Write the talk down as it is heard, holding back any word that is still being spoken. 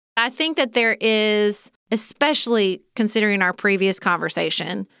I think that there is, especially considering our previous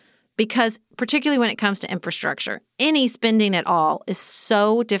conversation, because particularly when it comes to infrastructure, any spending at all is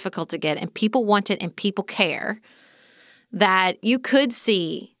so difficult to get, and people want it and people care, that you could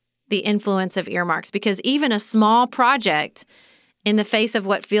see the influence of earmarks, because even a small project in the face of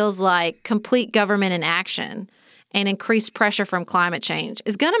what feels like complete government inaction and increased pressure from climate change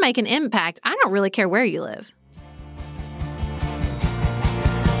is going to make an impact. I don't really care where you live.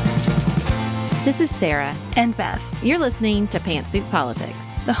 This is Sarah. And Beth. You're listening to Pantsuit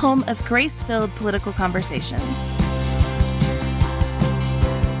Politics, the home of grace-filled political conversations.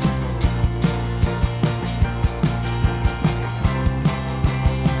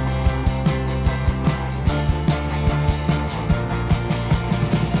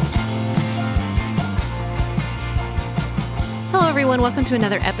 Hello, everyone. Welcome to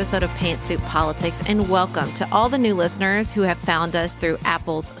another episode of Pantsuit Politics, and welcome to all the new listeners who have found us through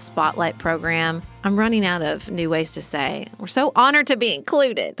Apple's Spotlight program. I'm running out of new ways to say. We're so honored to be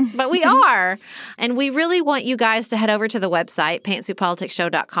included, but we are. And we really want you guys to head over to the website,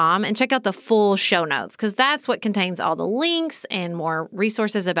 pantsuitpoliticsshow.com, and check out the full show notes, because that's what contains all the links and more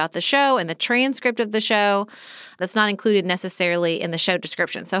resources about the show and the transcript of the show that's not included necessarily in the show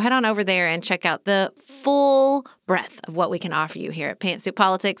description. So head on over there and check out the full breadth of what we can offer you here at Pantsuit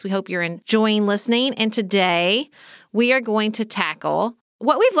Politics. We hope you're enjoying listening. And today we are going to tackle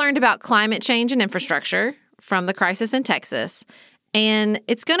what we've learned about climate change and infrastructure from the crisis in Texas. And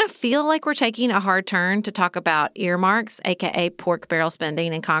it's going to feel like we're taking a hard turn to talk about earmarks, aka pork barrel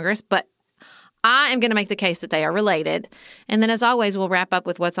spending in Congress, but I am going to make the case that they are related. And then, as always, we'll wrap up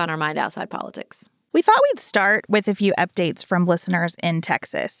with what's on our mind outside politics. We thought we'd start with a few updates from listeners in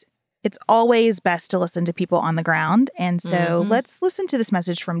Texas. It's always best to listen to people on the ground, and so let's listen to this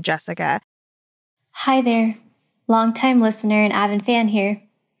message from Jessica. Hi there. Longtime listener and avid fan here.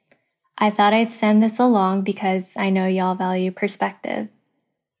 I thought I'd send this along because I know y'all value perspective.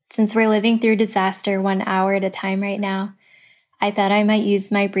 Since we're living through disaster 1 hour at a time right now, I thought I might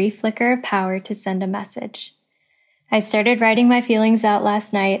use my brief flicker of power to send a message. I started writing my feelings out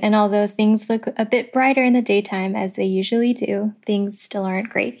last night, and although things look a bit brighter in the daytime as they usually do, things still aren't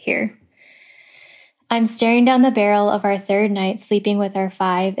great here. I'm staring down the barrel of our third night sleeping with our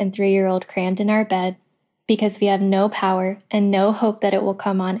 5- and 3-year-old crammed in our bed, because we have no power and no hope that it will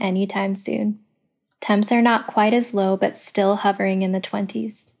come on anytime soon. Temps are not quite as low, but still hovering in the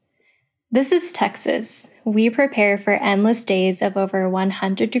 20s. This is Texas. We prepare for endless days of over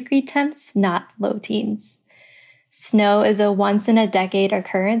 100-degree temps, not low teens. Snow is a once-in-a-decade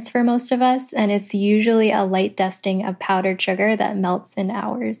occurrence for most of us, and it's usually a light dusting of powdered sugar that melts in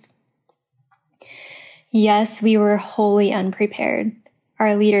hours. Yes, we were wholly unprepared.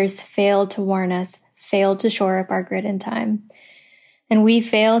 Our leaders failed to warn us, failed to shore up our grid in time. And we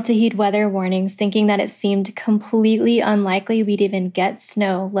failed to heed weather warnings, thinking that it seemed completely unlikely we'd even get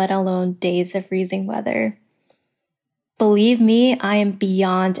snow, let alone days of freezing weather. Believe me, I am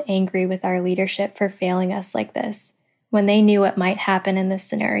beyond angry with our leadership for failing us like this, when they knew what might happen in this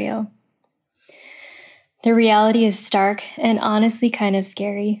scenario. The reality is stark and honestly kind of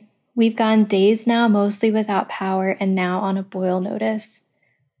scary. We've gone days now mostly without power and now on a boil notice.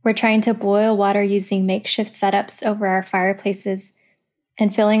 We're trying to boil water using makeshift setups over our fireplaces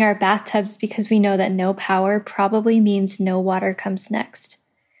and filling our bathtubs because we know that no power probably means no water comes next.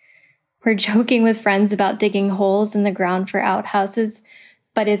 We're joking with friends about digging holes in the ground for outhouses,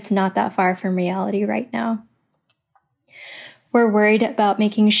 but it's not that far from reality right now. We're worried about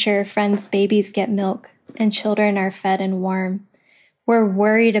making sure friends' babies get milk and children are fed and warm. We're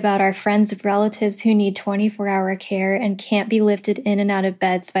worried about our friends' relatives who need 24-hour care and can't be lifted in and out of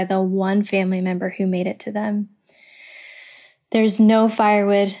beds by the one family member who made it to them. There's no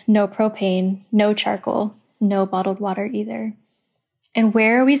firewood, no propane, no charcoal, no bottled water either. And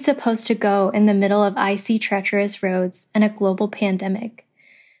where are we supposed to go in the middle of icy, treacherous roads and a global pandemic?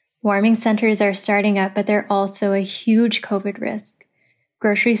 Warming centers are starting up, but they're also a huge COVID risk.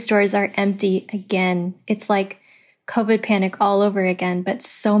 Grocery stores are empty again. It's like COVID panic all over again, but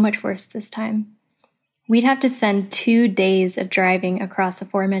so much worse this time. We'd have to spend 2 days of driving across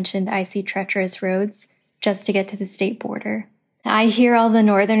aforementioned icy, treacherous roads just to get to the state border. I hear all the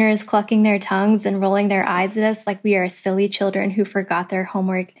Northerners clucking their tongues and rolling their eyes at us like we are silly children who forgot their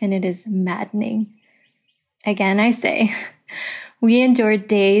homework, and it is maddening. Again, I say, we endured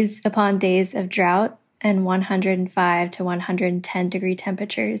days upon days of drought and 105 to 110 degree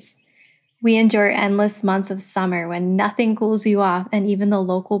temperatures. We endure endless months of summer when nothing cools you off and even the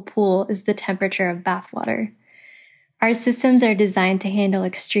local pool is the temperature of bathwater. Our systems are designed to handle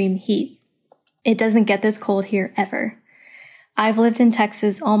extreme heat. It doesn't get this cold here ever. I've lived in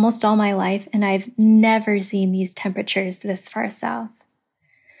Texas almost all my life, and I've never seen these temperatures this far south.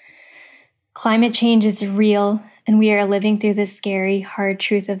 Climate change is real, and we are living through the scary, hard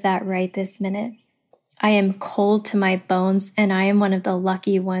truth of that right this minute. I am cold to my bones, and I am one of the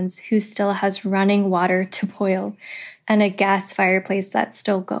lucky ones who still has running water to boil and a gas fireplace that's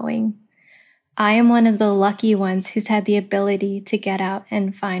still going. I am one of the lucky ones who's had the ability to get out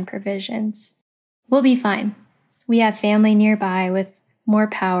and find provisions. We'll be fine. We have family nearby with more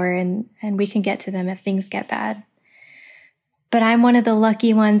power, and we can get to them if things get bad. But I'm one of the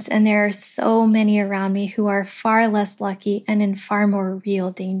lucky ones, and there are so many around me who are far less lucky and in far more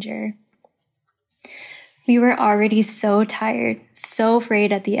real danger. We were already so tired, so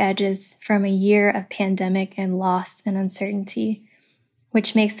frayed at the edges from a year of pandemic and loss and uncertainty,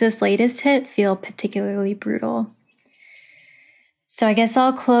 which makes this latest hit feel particularly brutal. So I guess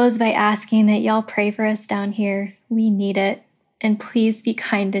I'll close by asking that y'all pray for us down here. We need it. And please be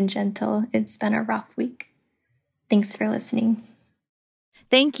kind and gentle. It's been a rough week. Thanks for listening.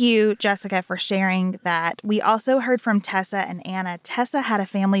 Thank you, Jessica, for sharing that. We also heard from Tessa and Anna. Tessa had a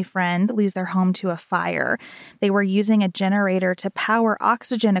family friend lose their home to a fire. They were using a generator to power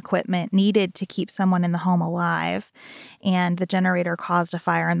oxygen equipment needed to keep someone in the home alive, and the generator caused a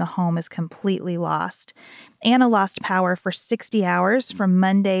fire and the home is completely lost. Anna lost power for 60 hours from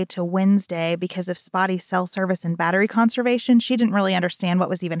Monday to Wednesday because of spotty cell service and battery conservation. She didn't really understand what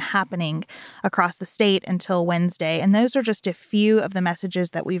was even happening across the state until Wednesday. And those are just a few of the messages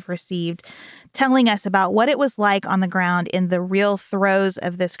that we've received telling us about what it was like on the ground in the real throes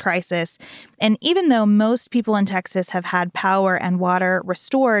of this crisis. And even though most people in Texas have had power and water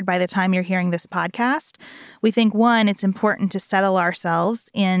restored by the time you're hearing this podcast, we think, one, it's important to settle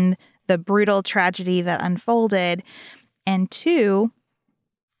ourselves in the brutal tragedy that unfolded. And two,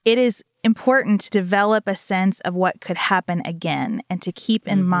 it is important to develop a sense of what could happen again and to keep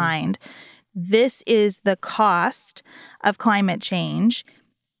in mind this is the cost of climate change.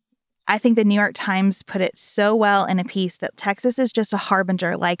 I think the New York Times put it so well in a piece that Texas is just a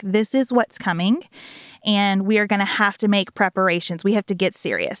harbinger, like this is what's coming and we are going to have to make preparations. We have to get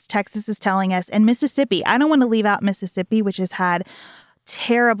serious. Texas is telling us, and Mississippi, I don't want to leave out Mississippi, which has had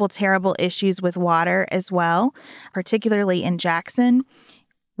terrible, terrible issues with water as well, particularly in Jackson.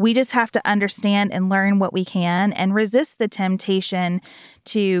 We just have to understand and learn what we can and resist the temptation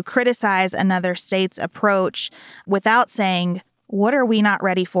to criticize another state's approach without saying, what are we not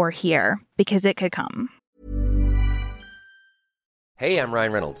ready for here? Because it could come. Hey, I'm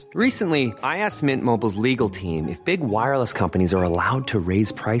Ryan Reynolds. Recently, I asked Mint Mobile's legal team if big wireless companies are allowed to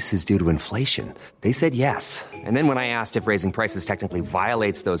raise prices due to inflation. They said yes. And then when I asked if raising prices technically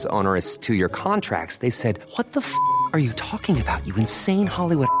violates those onerous 2-year contracts, they said, what the f*** are you talking about, you insane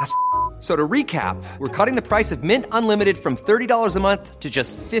Hollywood ass f- So to recap, we're cutting the price of Mint Unlimited from $30 a month to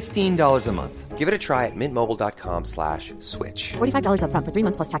just $15 a month. Give it a try at mintmobile.com/switch. $45 up front for 3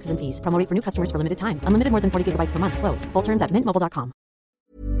 months plus taxes and fees. Promo rate for new customers for limited time. Unlimited more than 40 gigabytes per month. Slows full terms at mintmobile.com.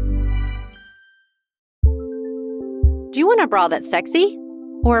 Do you want a bra that's sexy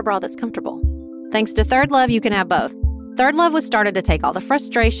or a bra that's comfortable? Thanks to Third Love, you can have both. Third Love was started to take all the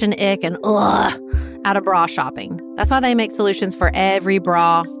frustration, ick, and out of bra shopping. That's why they make solutions for every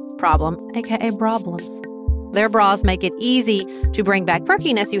bra problem, aka problems. Their bras make it easy to bring back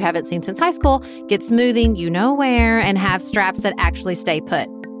perkiness you haven't seen since high school, get smoothing you know where, and have straps that actually stay put.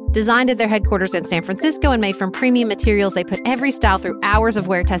 Designed at their headquarters in San Francisco and made from premium materials, they put every style through hours of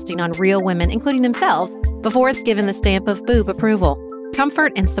wear testing on real women, including themselves, before it's given the stamp of boob approval.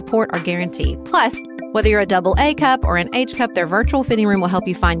 Comfort and support are guaranteed. Plus, whether you're a double A cup or an H cup, their virtual fitting room will help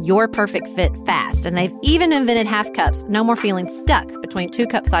you find your perfect fit fast. And they've even invented half cups. No more feeling stuck between 2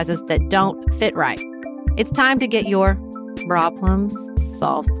 cup sizes that don't fit right. It's time to get your problems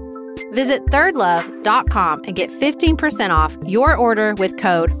solved. Visit thirdlove.com and get 15% off your order with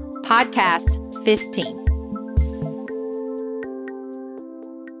code PODCAST15.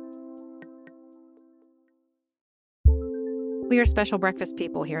 We are special breakfast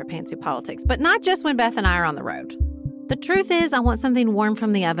people here at Pantsuit Politics, but not just when Beth and I are on the road. The truth is, I want something warm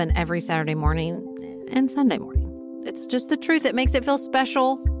from the oven every Saturday morning and Sunday morning. It's just the truth. It makes it feel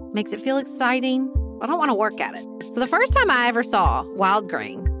special, makes it feel exciting. I don't want to work at it. So the first time I ever saw Wild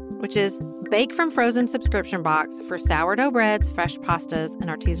Grain, which is bake from frozen subscription box for sourdough breads, fresh pastas, and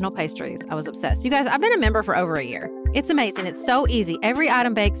artisanal pastries, I was obsessed. You guys, I've been a member for over a year. It's amazing. It's so easy. Every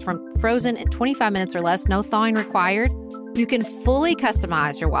item bakes from frozen in 25 minutes or less, no thawing required. You can fully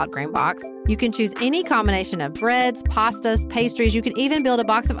customize your Wild Grain box. You can choose any combination of breads, pastas, pastries. You can even build a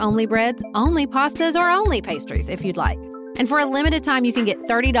box of only breads, only pastas, or only pastries if you'd like. And for a limited time, you can get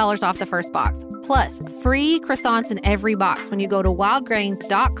 $30 off the first box. Plus, plus free croissants in every box when you go to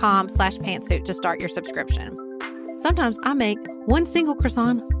wildgrain.com/pantsuit to start your subscription. Sometimes I make one single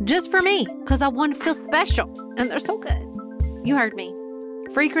croissant just for me because I want to feel special, and they're so good. You heard me.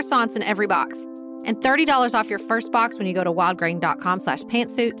 Free croissants in every box and $30 off your first box when you go to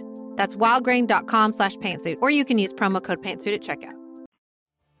wildgrain.com/pantsuit. That's wildgrain.com/pantsuit, or you can use promo code pantsuit at checkout.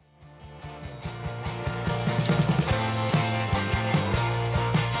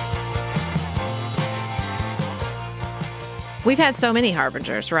 We've had so many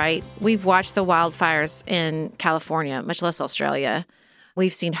harbingers, right? We've watched the wildfires in California, much less Australia.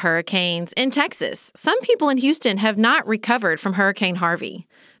 We've seen hurricanes in Texas. Some people in Houston have not recovered from Hurricane Harvey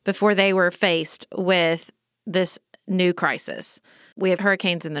before they were faced with this new crisis. We have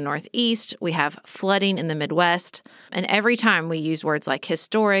hurricanes in the Northeast. We have flooding in the Midwest. And every time we use words like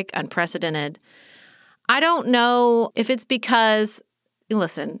historic, unprecedented, I don't know if it's because,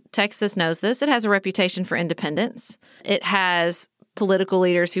 listen, Texas knows this. It has a reputation for independence. It has political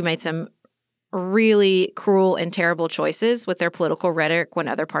leaders who made some really cruel and terrible choices with their political rhetoric when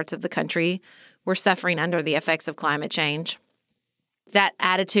other parts of the country were suffering under the effects of climate change. That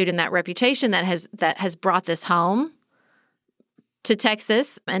attitude and that reputation that has brought this home to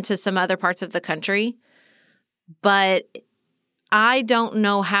Texas and to some other parts of the country. But I don't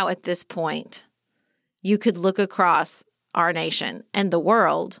know how at this point you could look across our nation and the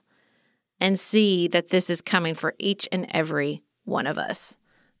world and see that this is coming for each and every one of us.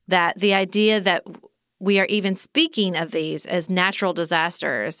 That the idea that we are even speaking of these as natural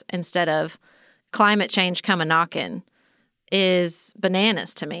disasters instead of climate change come a-knockin' is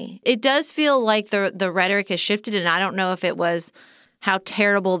bananas to me. It does feel like the rhetoric has shifted, and I don't know if it was how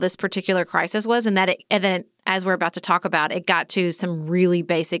terrible this particular crisis was, and then as we're about to talk about, it got to some really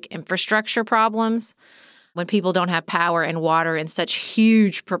basic infrastructure problems. When people don't have power and water in such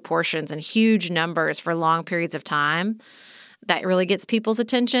huge proportions and huge numbers for long periods of time, that really gets people's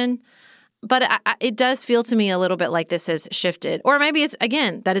attention. But it does feel to me a little bit like this has shifted. Or maybe it's,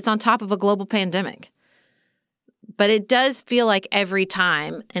 again, that it's on top of a global pandemic. But it does feel like every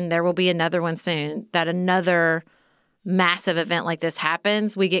time, and there will be another one soon, that another massive event like this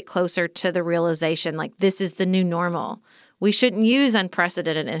happens, we get closer to the realization, like, this is the new normal. We shouldn't use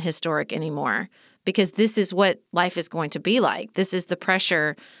unprecedented and historic anymore, because this is what life is going to be like. This is the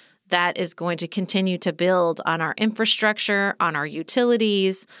pressure that is going to continue to build on our infrastructure, on our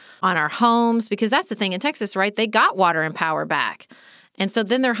utilities, on our homes, because that's the thing in Texas, right? They got water and power back. And so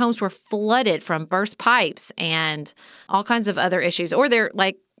then their homes were flooded from burst pipes and all kinds of other issues. Or they're,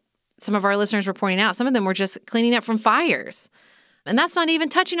 like some of our listeners were pointing out, some of them were just cleaning up from fires. And that's not even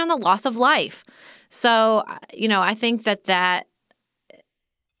touching on the loss of life. So, I think that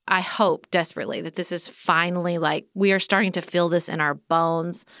I hope desperately that this is finally, like, we are starting to feel this in our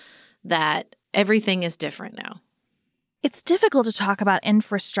bones, that everything is different now. It's difficult to talk about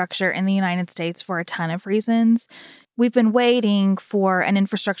infrastructure in the United States for a ton of reasons. We've been waiting for an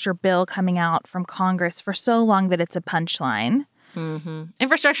infrastructure bill coming out from Congress for so long that it's a punchline. Mm-hmm.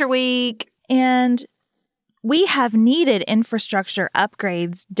 Infrastructure Week. And we have needed infrastructure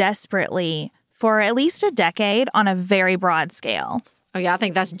upgrades desperately for at least a decade on a very broad scale. Oh, yeah, I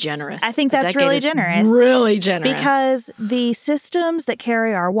think that's generous. I think that's really generous. Really generous. Because the systems that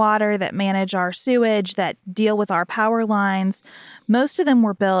carry our water, that manage our sewage, that deal with our power lines, most of them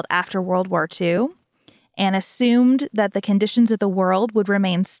were built after World War II and assumed that the conditions of the world would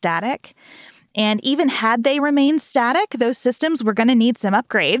remain static. And even had they remained static, those systems were going to need some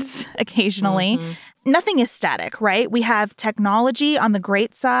upgrades occasionally. Mm-hmm. Nothing is static, right? We have technology on the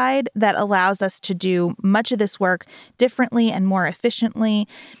great side that allows us to do much of this work differently and more efficiently.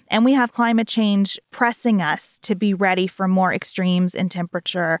 And we have climate change pressing us to be ready for more extremes in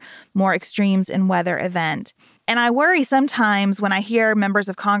temperature, more extremes in weather event. And I worry sometimes when I hear members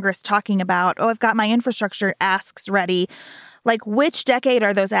of Congress talking about, I've got my infrastructure asks ready. Like, which decade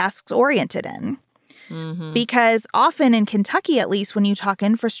are those asks oriented in? Mm-hmm. Because often in Kentucky, at least, when you talk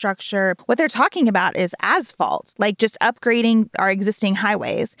infrastructure, what they're talking about is asphalt, like just upgrading our existing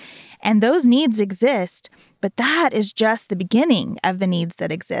highways. And those needs exist, but that is just the beginning of the needs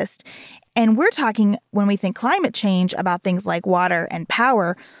that exist. And we're talking, when we think climate change, about things like water and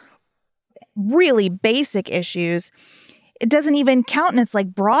power, really basic issues. It doesn't even countenance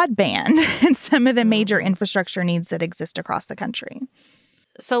like broadband and some of the major infrastructure needs that exist across the country.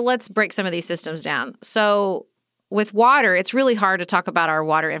 So let's break some of these systems down. So with water, it's really hard to talk about our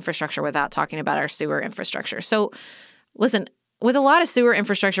water infrastructure without talking about our sewer infrastructure. So listen, with a lot of sewer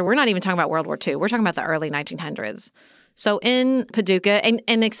infrastructure, we're not even talking about World War II. We're talking about the early 1900s. So in Paducah,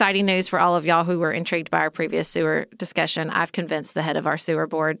 and exciting news for all of y'all who were intrigued by our previous sewer discussion, I've convinced the head of our sewer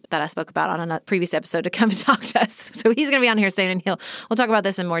board that I spoke about on a previous episode to come and talk to us. So he's going to be on here soon, and we'll talk about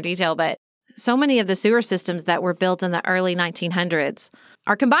this in more detail. But so many of the sewer systems that were built in the early 1900s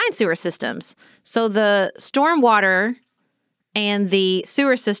are combined sewer systems. So the stormwater and the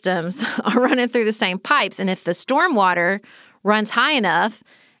sewer systems are running through the same pipes. And if the stormwater runs high enough,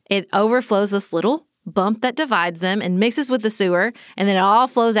 it overflows this little bump that divides them and mixes with the sewer, and then it all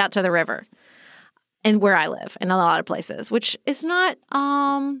flows out to the river. And where I live, in a lot of places, which is not,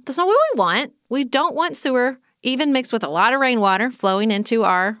 that's not what we want. We don't want sewer even mixed with a lot of rainwater flowing into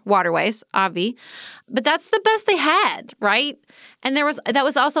our waterways, obvi. But that's the best they had, right? And that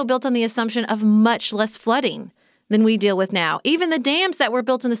was also built on the assumption of much less flooding than we deal with now. Even the dams that were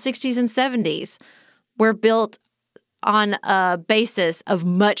built in the 60s and 70s were built on a basis of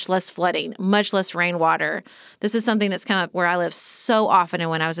much less flooding, much less rainwater. This is something that's come up where I live so often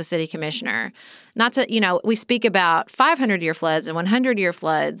and when I was a city commissioner. Not to, we speak about 500-year floods and 100-year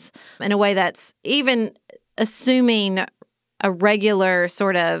floods in a way that's even assuming a regular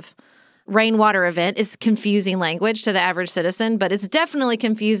sort of rainwater event is confusing language to the average citizen, but it's definitely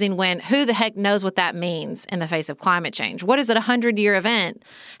confusing when who the heck knows what that means in the face of climate change. What does a 100-year event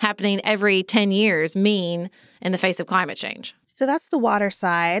happening every 10 years mean in the face of climate change? So that's the water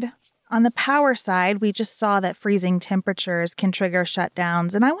side. On the power side, we just saw that freezing temperatures can trigger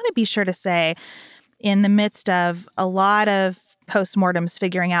shutdowns. And I want to be sure to say, in the midst of a lot of postmortems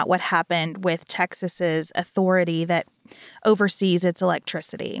figuring out what happened with Texas's authority that oversees its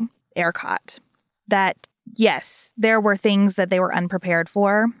electricity, ERCOT, that yes, there were things that they were unprepared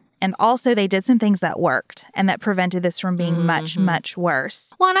for. And also they did some things that worked and that prevented this from being much, much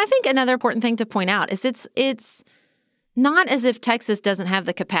worse. Well, and I think another important thing to point out is it's not as if Texas doesn't have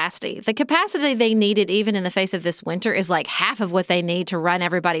the capacity. The capacity they needed even in the face of this winter is like half of what they need to run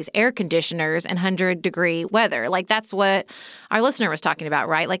everybody's air conditioners in 100-degree weather. Like that's what our listener was talking about,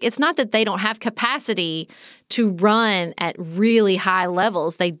 right? Like it's not that they don't have capacity to run at really high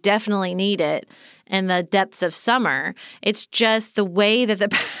levels. They definitely need it in the depths of summer. It's just the way that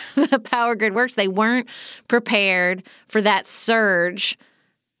the power grid works. They weren't prepared for that surge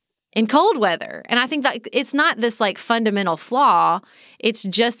in cold weather. And I think that it's not this like fundamental flaw. It's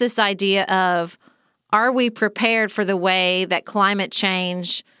just this idea of, are we prepared for the way that climate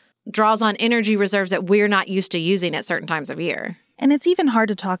change draws on energy reserves that we're not used to using at certain times of year? And it's even hard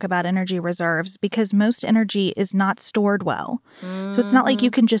to talk about energy reserves because most energy is not stored well. So it's not like you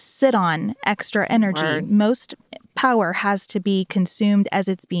can just sit on extra energy. Word. Most power has to be consumed as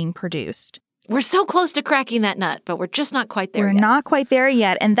it's being produced. We're so close to cracking that nut, but we're just not quite there yet. We're not quite there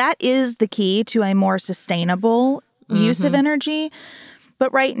yet. And that is the key to a more sustainable use of energy.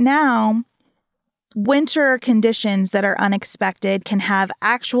 But right now, winter conditions that are unexpected can have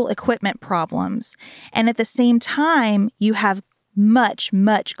actual equipment problems. And at the same time, you have much,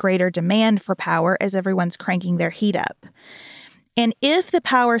 much greater demand for power as everyone's cranking their heat up. And if the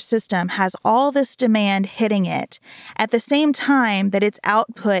power system has all this demand hitting it at the same time that its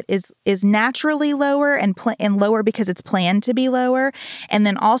output is naturally lower and lower because it's planned to be lower, and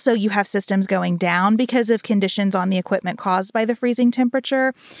then also you have systems going down because of conditions on the equipment caused by the freezing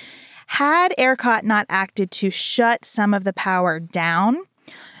temperature, had ERCOT not acted to shut some of the power down,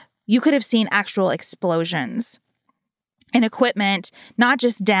 you could have seen actual explosions and equipment, not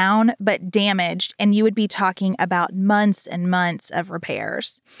just down, but damaged. And you would be talking about months and months of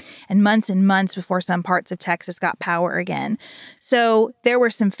repairs and months before some parts of Texas got power again. So there were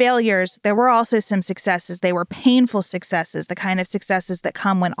some failures. There were also some successes. They were painful successes, the kind of successes that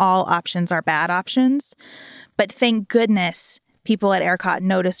come when all options are bad options. But thank goodness people at ERCOT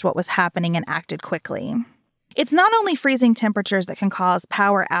noticed what was happening and acted quickly. It's not only freezing temperatures that can cause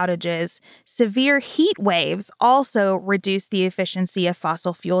power outages. Severe heat waves also reduce the efficiency of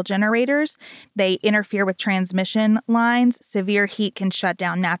fossil fuel generators. They interfere with transmission lines. Severe heat can shut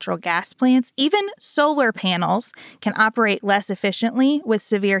down natural gas plants. Even solar panels can operate less efficiently with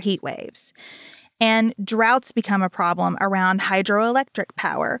severe heat waves. And droughts become a problem around hydroelectric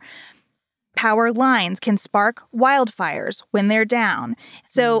power. Power lines can spark wildfires when they're down.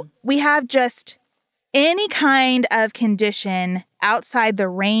 So we have just any kind of condition outside the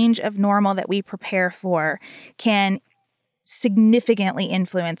range of normal that we prepare for can significantly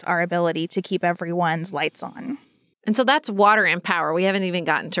influence our ability to keep everyone's lights on. And so that's water and power. We haven't even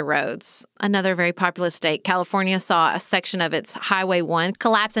gotten to roads. Another very populous state, California, saw a section of its Highway 1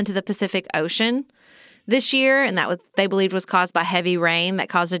 collapse into the Pacific Ocean this year, and they believed was caused by heavy rain that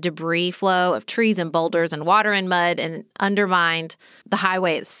caused a debris flow of trees and boulders and water and mud and undermined the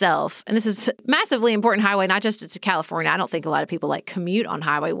highway itself. And this is a massively important highway, not just to California. I don't think a lot of people commute on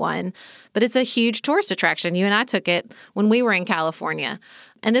Highway 1, but it's a huge tourist attraction. You and I took it when we were in California.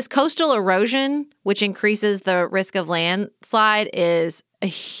 And this coastal erosion, which increases the risk of landslide, is a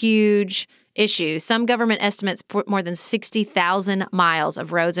huge issue. Some government estimates put more than 60,000 miles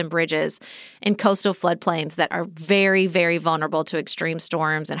of roads and bridges in coastal floodplains that are very, very vulnerable to extreme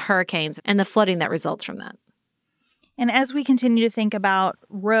storms and hurricanes and the flooding that results from that. And as we continue to think about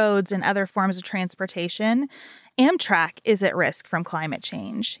roads and other forms of transportation, Amtrak is at risk from climate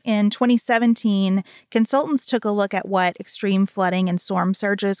change. In 2017, consultants took a look at what extreme flooding and storm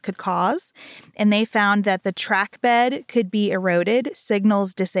surges could cause, and they found that the track bed could be eroded,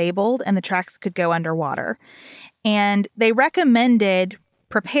 signals disabled, and the tracks could go underwater. And they recommended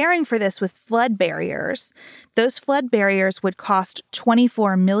preparing for this with flood barriers. Those flood barriers would cost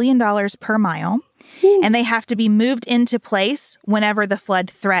 $24 million per mile, and they have to be moved into place whenever the flood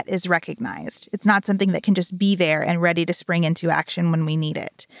threat is recognized. It's not something that can just be there and ready to spring into action when we need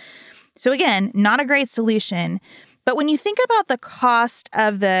it. So again, not a great solution. But when you think about the cost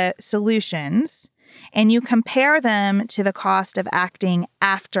of the solutions and you compare them to the cost of acting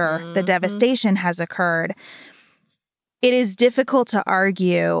after the devastation has occurred, it is difficult to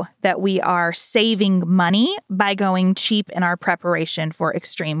argue that we are saving money by going cheap in our preparation for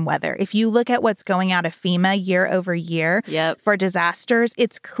extreme weather. If you look at what's going out of FEMA year over year for disasters,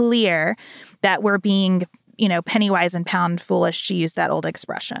 it's clear that we're being, penny wise and pound foolish, to use that old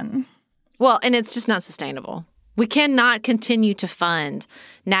expression. Well, and it's just not sustainable. We cannot continue to fund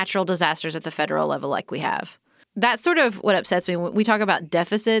natural disasters at the federal level like we have. That's sort of what upsets me. When we talk about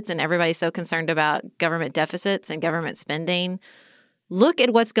deficits and everybody's so concerned about government deficits and government spending, look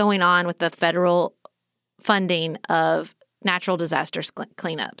at what's going on with the federal funding of natural disasters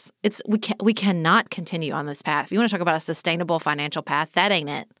cleanups. We cannot continue on this path. If you want to talk about a sustainable financial path, that ain't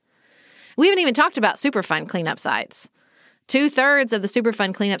it. We haven't even talked about Superfund cleanup sites. 2/3 of the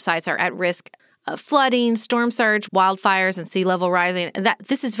Superfund cleanup sites are at risk of flooding, storm surge, wildfires, and sea level rising.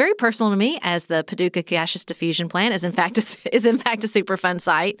 This is very personal to me, as the Paducah Gaseous Diffusion Plant is in fact a Superfund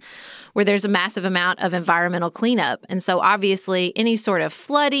site where there's a massive amount of environmental cleanup. And so obviously any sort of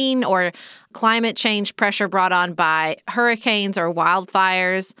flooding or climate change pressure brought on by hurricanes or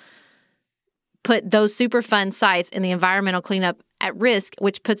wildfires put those Superfund sites in the environmental cleanup at risk,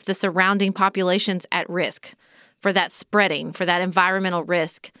 which puts the surrounding populations at risk for that spreading, for that environmental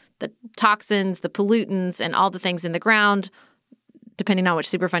risk, the toxins, the pollutants, and all the things in the ground, depending on which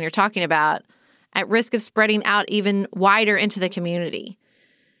Superfund you're talking about, at risk of spreading out even wider into the community.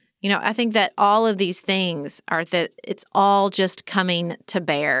 I think that all of these things are that it's all just coming to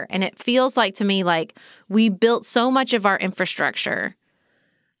bear. And it feels like to me like we built so much of our infrastructure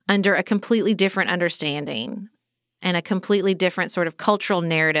under a completely different understanding and a completely different sort of cultural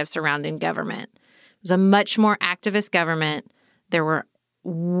narrative surrounding government. It was a much more activist government. There were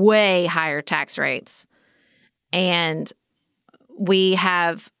way higher tax rates. And we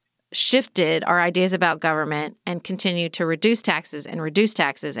have shifted our ideas about government and continue to reduce taxes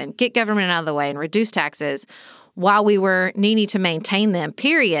and get government out of the way and reduce taxes while we were needing to maintain them,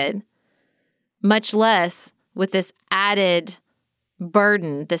 period, much less with this added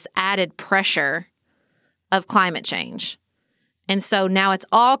burden, this added pressure of climate change. And so now it's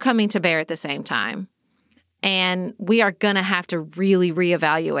all coming to bear at the same time. And we are going to have to really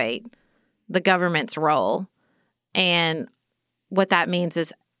reevaluate the government's role. And what that means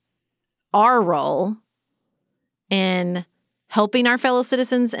is our role in helping our fellow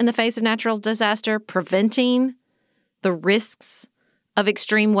citizens in the face of natural disaster, preventing the risks of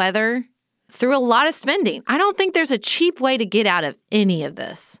extreme weather through a lot of spending. I don't think there's a cheap way to get out of any of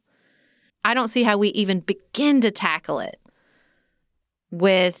this. I don't see how we even begin to tackle it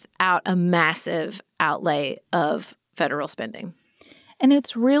without a massive outlay of federal spending. And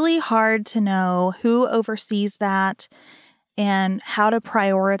it's really hard to know who oversees that and how to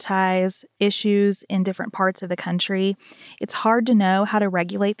prioritize issues in different parts of the country. It's hard to know how to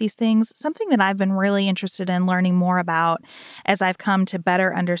regulate these things, something that I've been really interested in learning more about as I've come to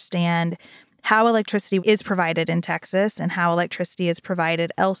better understand how electricity is provided in Texas and how electricity is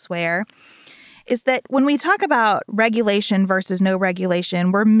provided elsewhere, is that when we talk about regulation versus no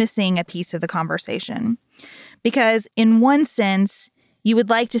regulation, we're missing a piece of the conversation. Because in one sense, you would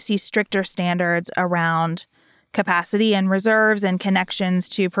like to see stricter standards around capacity and reserves and connections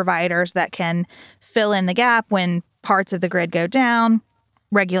to providers that can fill in the gap when parts of the grid go down,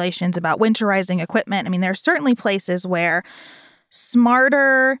 regulations about winterizing equipment. I mean, there are certainly places where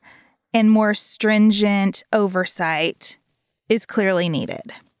smarter and more stringent oversight is clearly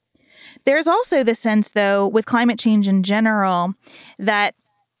needed. There's also the sense, though, with climate change in general, that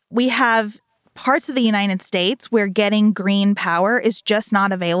we have parts of the United States where getting green power is just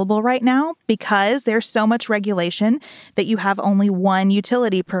not available right now because there's so much regulation that you have only one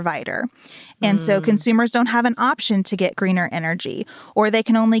utility provider. And so consumers don't have an option to get greener energy, or they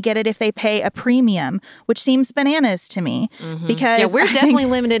can only get it if they pay a premium, which seems bananas to me. Because we're definitely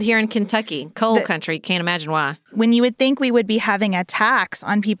limited here in Kentucky. Coal country. Can't imagine why. When you would think we would be having a tax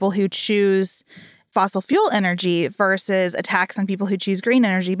on people who choose fossil fuel energy versus a tax on people who choose green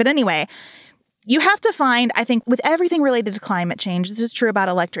energy. But anyway, you have to find, I think, with everything related to climate change, this is true about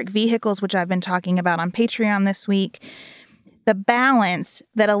electric vehicles, which I've been talking about on Patreon this week, the balance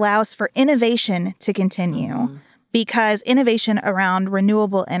that allows for innovation to continue. Because innovation around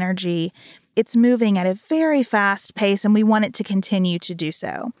renewable energy, it's moving at a very fast pace, and we want it to continue to do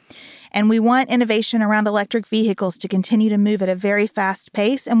so. And we want innovation around electric vehicles to continue to move at a very fast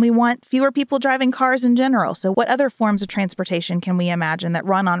pace, and we want fewer people driving cars in general. So what other forms of transportation can we imagine that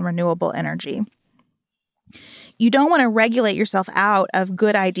run on renewable energy? You don't want to regulate yourself out of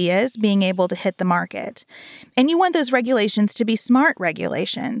good ideas being able to hit the market. And you want those regulations to be smart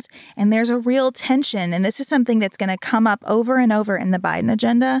regulations. And there's a real tension, and this is something that's going to come up over and over in the Biden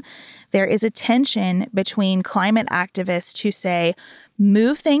agenda. There is a tension between climate activists who say,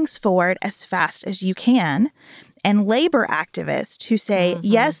 move things forward as fast as you can, and labor activists who say,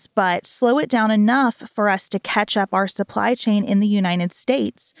 yes, but slow it down enough for us to catch up our supply chain in the United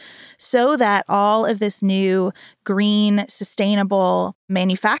States so that all of this new green, sustainable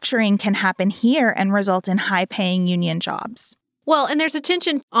manufacturing can happen here and result in high-paying union jobs. Well, and there's a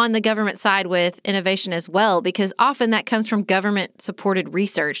tension on the government side with innovation as well, because often that comes from government-supported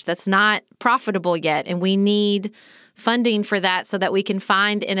research that's not profitable yet, and we need funding for that so that we can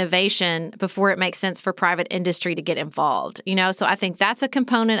find innovation before it makes sense for private industry to get involved. So I think that's a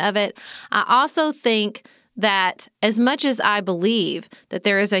component of it. I also think that as much as I believe that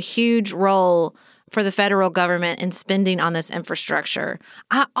there is a huge role for the federal government in spending on this infrastructure,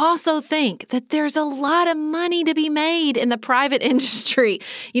 I also think that there's a lot of money to be made in the private industry.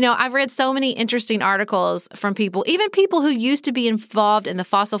 I've read so many interesting articles from people, even people who used to be involved in the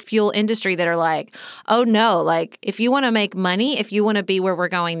fossil fuel industry, that are like, oh no, if you want to make money, if you want to be where we're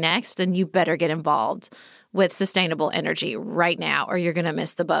going next, then you better get involved with sustainable energy right now, or you're going to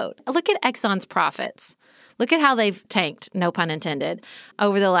miss the boat. Look at Exxon's profits. Look at how they've tanked, no pun intended,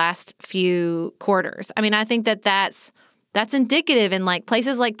 over the last few quarters. I mean, I think that that's indicative in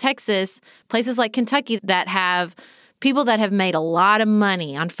places like Texas, places like Kentucky that have people that have made a lot of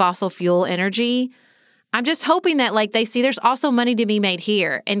money on fossil fuel energy. I'm just hoping that they see there's also money to be made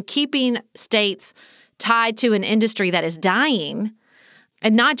here, and keeping states tied to an industry that is dying,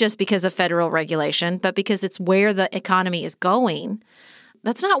 and not just because of federal regulation, but because it's where the economy is going.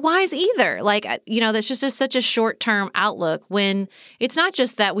 That's not wise either. That's just such a short-term outlook when it's not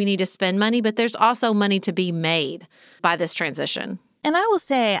just that we need to spend money, but there's also money to be made by this transition. And I will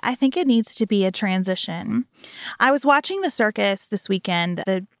say, I think it needs to be a transition. I was watching The Circus this weekend,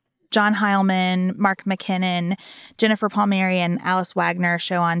 the John Heilman, Mark McKinnon, Jennifer Palmieri, and Alice Wagner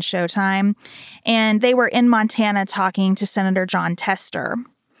show on Showtime. And they were in Montana talking to Senator Jon Tester.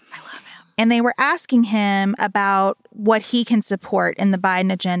 And they were asking him about what he can support in the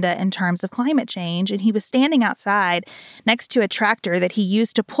Biden agenda in terms of climate change. And he was standing outside next to a tractor that he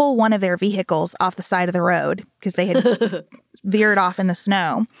used to pull one of their vehicles off the side of the road because they had veered off in the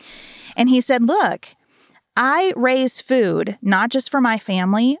snow. And he said, look, I raise food not just for my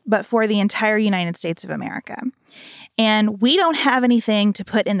family, but for the entire United States of America. And we don't have anything to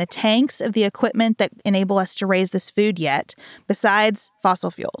put in the tanks of the equipment that enable us to raise this food yet, besides fossil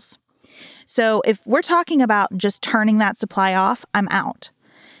fuels. So if we're talking about just turning that supply off, I'm out.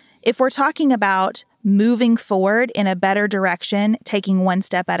 If we're talking about moving forward in a better direction, taking one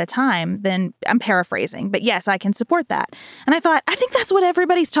step at a time, then I'm paraphrasing. But yes, I can support that. And I thought, I think that's what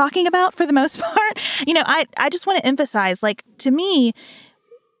everybody's talking about for the most part. I just want to emphasize, to me,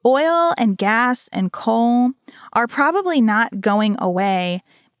 oil and gas and coal are probably not going away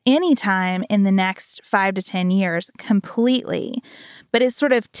anytime in the next 5 to 10 years completely. But it's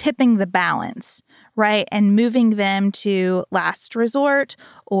sort of tipping the balance, right? And moving them to last resort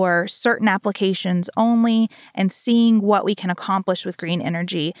or certain applications only, and seeing what we can accomplish with green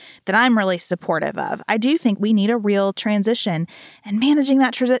energy that I'm really supportive of. I do think we need a real transition, and managing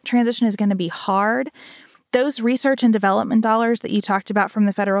that transition is going to be hard. Those research and development dollars that you talked about from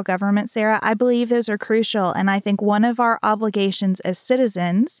the federal government, Sarah, I believe those are crucial. And I think one of our obligations as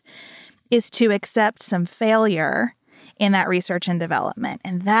citizens is to accept some failure in that research and development.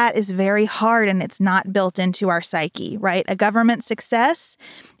 And that is very hard, and it's not built into our psyche, right? A government success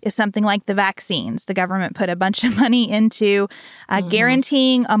is something like the vaccines. The government put a bunch of money into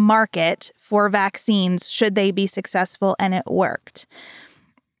guaranteeing a market for vaccines should they be successful, and it worked.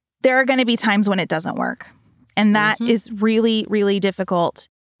 There are going to be times when it doesn't work. And that is really, really difficult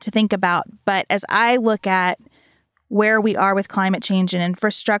to think about. But as I look at where we are with climate change and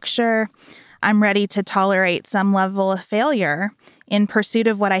infrastructure, I'm ready to tolerate some level of failure in pursuit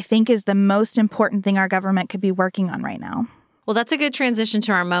of what I think is the most important thing our government could be working on right now. Well, that's a good transition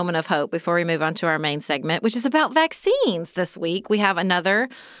to our moment of hope before we move on to our main segment, which is about vaccines this week. We have another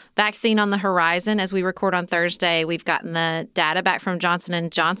vaccine on the horizon. As we record on Thursday, we've gotten the data back from Johnson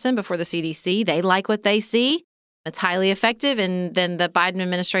 & Johnson before the CDC. They like what they see. It's highly effective, and then the Biden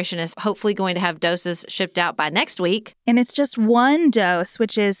administration is hopefully going to have doses shipped out by next week. And it's just one dose,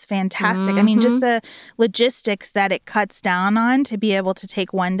 which is fantastic. I mean, just the logistics that it cuts down on to be able to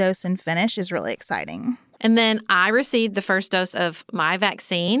take one dose and finish is really exciting. And then I received the first dose of my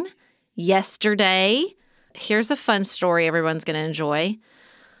vaccine yesterday. Here's a fun story everyone's going to enjoy.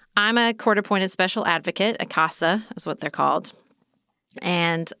 I'm a court-appointed special advocate, a CASA is what they're called.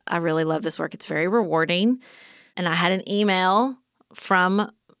 And I really love this work. It's very rewarding. And I had an email from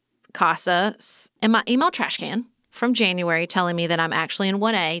CASA in my email trash can from January telling me that I'm actually in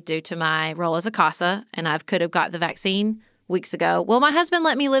 1A due to my role as a CASA, and I could have got the vaccine weeks ago. Will my husband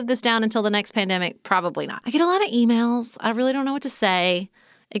let me live this down until the next pandemic? Probably not. I get a lot of emails. I really don't know what to say,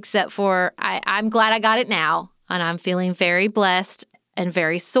 except for I'm glad I got it now, and I'm feeling very blessed and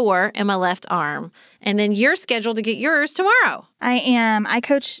very sore in my left arm. And then you're scheduled to get yours tomorrow. I am. I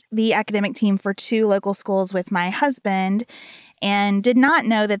coach the academic team for 2 local schools with my husband and did not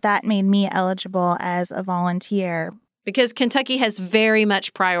know that that made me eligible as a volunteer. Because Kentucky has very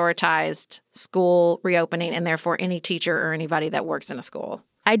much prioritized school reopening and therefore any teacher or anybody that works in a school.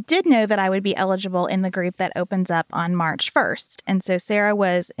 I did know that I would be eligible in the group that opens up on March 1st. And so Sarah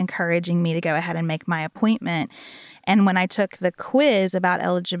was encouraging me to go ahead and make my appointment. And when I took the quiz about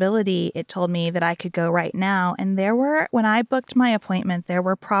eligibility, it told me that I could go right now. And when I booked my appointment, there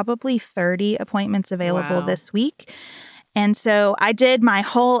were probably 30 appointments available this week. And so I did my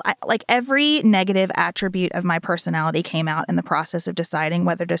whole, every negative attribute of my personality came out in the process of deciding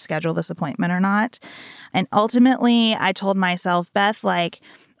whether to schedule this appointment or not. And ultimately, I told myself, Beth,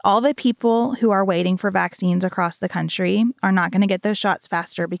 all the people who are waiting for vaccines across the country are not going to get those shots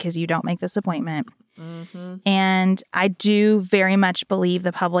faster because you don't make this appointment. And I do very much believe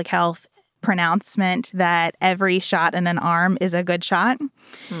the public health pronouncement that every shot in an arm is a good shot.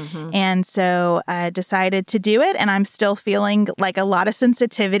 And so I decided to do it. And I'm still feeling like a lot of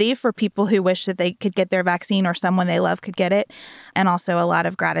sensitivity for people who wish that they could get their vaccine or someone they love could get it. And also a lot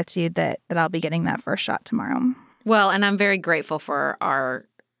of gratitude that I'll be getting that first shot tomorrow. Well, and I'm very grateful for our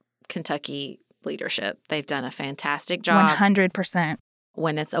Kentucky leadership. They've done a fantastic job. 100%.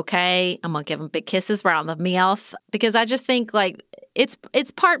 When it's okay, I'm going to give them big kisses right on the mouth, because I just think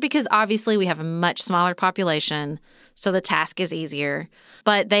it's part because obviously we have a much smaller population, so the task is easier.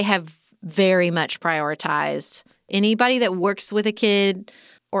 But they have very much prioritized anybody that works with a kid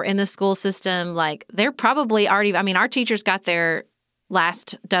or in the school system. They're probably already, our teachers got their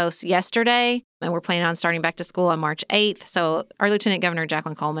last dose yesterday, and we're planning on starting back to school on March 8th. So our Lieutenant Governor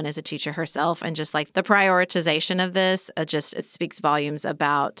Jacqueline Coleman is a teacher herself, and just the prioritization of this, it speaks volumes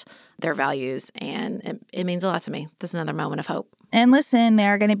about their values, and it means a lot to me. This is another moment of hope. And listen,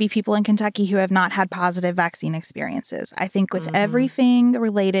 there are going to be people in Kentucky who have not had positive vaccine experiences. I think with everything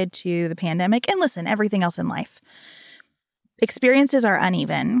related to the pandemic, and listen, everything else in life, experiences are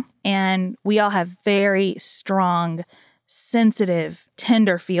uneven, and we all have very strong, sensitive,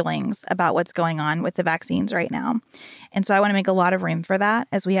 tender feelings about what's going on with the vaccines right now. And so I want to make a lot of room for that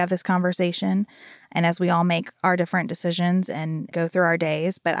as we have this conversation and as we all make our different decisions and go through our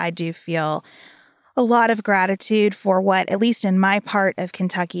days. But I do feel a lot of gratitude for what, at least in my part of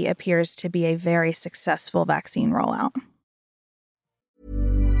Kentucky, appears to be a very successful vaccine rollout.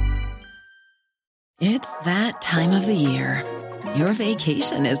 It's that time of the year. Your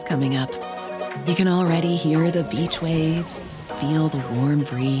vacation is coming up. You can already hear the beach waves, feel the warm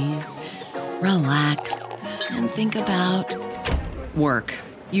breeze, relax, and think about work.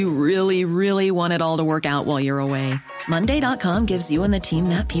 You really, really want it all to work out while you're away. Monday.com gives you and the team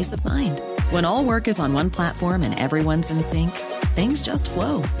that peace of mind. When all work is on one platform and everyone's in sync, things just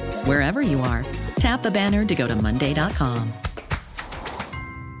flow. Wherever you are, tap the banner to go to Monday.com.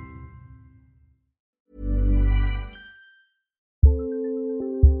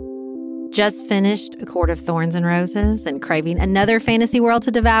 Just finished A Court of Thorns and Roses and craving another fantasy world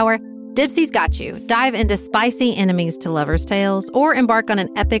to devour? Dipsy's got you. Dive into spicy enemies to lovers' tales or embark on an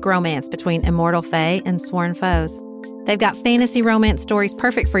epic romance between immortal fae and sworn foes. They've got fantasy romance stories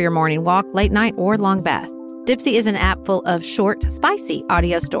perfect for your morning walk, late night, or long bath. Dipsy is an app full of short, spicy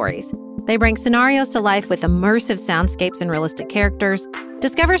audio stories. They bring scenarios to life with immersive soundscapes and realistic characters.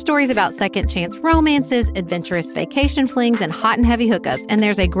 Discover stories about second chance romances, adventurous vacation flings, and hot and heavy hookups. And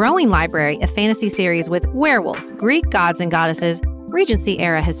there's a growing library of fantasy series with werewolves, Greek gods and goddesses,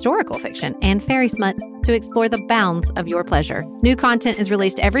 Regency-era historical fiction, and fairy smut to explore the bounds of your pleasure. New content is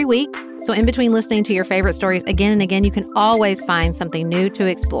released every week, so in between listening to your favorite stories again and again, you can always find something new to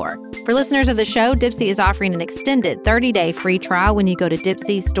explore. For listeners of the show, Dipsy is offering an extended 30-day free trial when you go to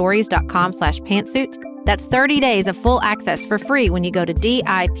dipsystories.com/pantsuit. That's 30 days of full access for free when you go to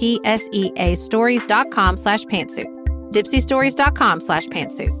dipseastories.com/pantsuit.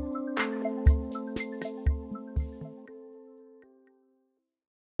 dipsystories.com/pantsuit.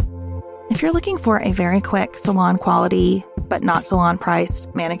 If you're looking for a very quick salon quality, but not salon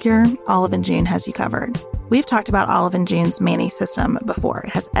priced manicure, Olive & June has you covered. We've talked about Olive & June's Mani system before. It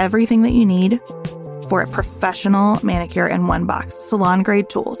has everything that you need for a professional manicure in one box. Salon grade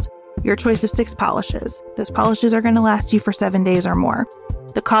tools, your choice of 6 polishes. Those polishes are going to last you for 7 days or more.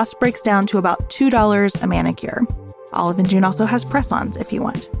 The cost breaks down to about $2 a manicure. Olive & June also has press-ons if you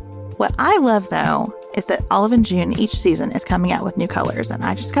want. What I love, though, is that Olive & June each season is coming out with new colors, and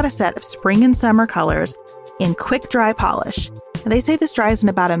I just got a set of spring and summer colors in quick dry polish. And they say this dries in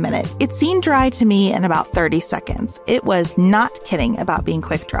about a minute. It seemed dry to me in about 30 seconds. It was not kidding about being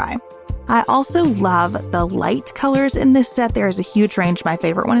quick dry. I also love the light colors in this set. There is a huge range. My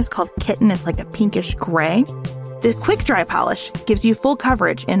favorite one is called Kitten. It's like a pinkish gray. The quick dry polish gives you full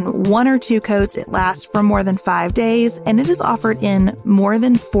coverage in 1 or 2 coats. It lasts for more than 5 days, and it is offered in more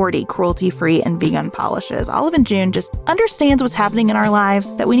than 40 cruelty-free and vegan polishes. Olive & June just understands what's happening in our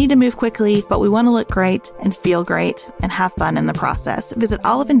lives, that we need to move quickly, but we want to look great and feel great and have fun in the process. Visit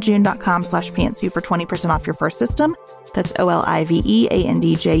oliveandjune.com/pantsuit for 20% off your first system. That's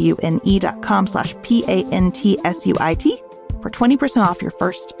oliveandjune.com/pantsuit for 20% off your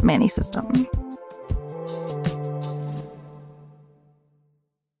first Mani system.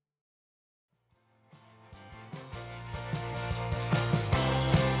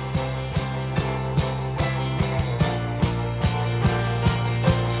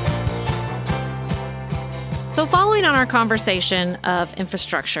 So following on our conversation of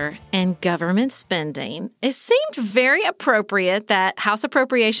infrastructure and government spending, it seemed very appropriate that House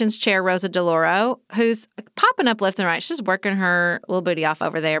Appropriations Chair Rosa DeLauro, who's popping up left and right, she's working her little booty off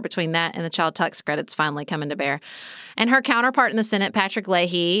over there between that and the child tax credits finally coming to bear, and her counterpart in the Senate, Patrick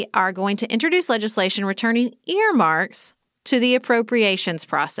Leahy, are going to introduce legislation returning earmarks to the appropriations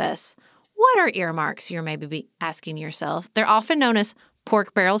process. What are earmarks, you're maybe asking yourself? They're often known as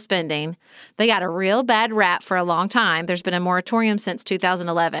pork barrel spending. They got a real bad rap for a long time. There's been a moratorium since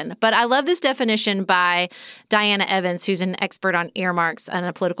 2011. But I love this definition by Diana Evans, who's an expert on earmarks and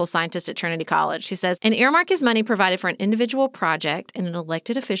a political scientist at Trinity College. She says, an earmark is money provided for an individual project in an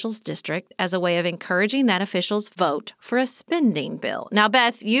elected official's district as a way of encouraging that official's vote for a spending bill. Now,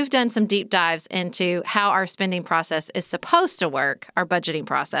 Beth, you've done some deep dives into how our spending process is supposed to work, our budgeting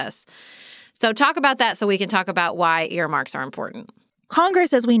process. So talk about that so we can talk about why earmarks are important.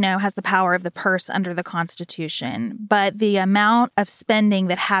 Congress, as we know, has the power of the purse under the Constitution, but the amount of spending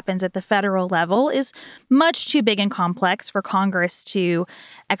that happens at the federal level is much too big and complex for Congress to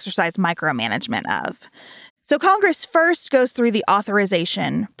exercise micromanagement of. So Congress first goes through the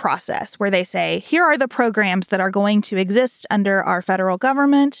authorization process where they say, here are the programs that are going to exist under our federal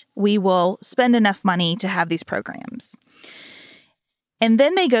government. We will spend enough money to have these programs. And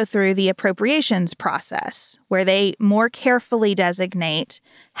then they go through the appropriations process, where they more carefully designate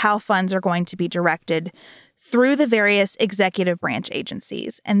how funds are going to be directed through the various executive branch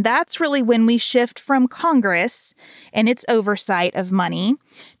agencies. And that's really when we shift from Congress and its oversight of money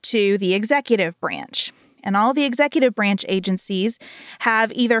to the executive branch. And all the executive branch agencies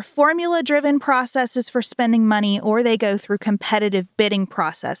have either formula-driven processes for spending money, or they go through competitive bidding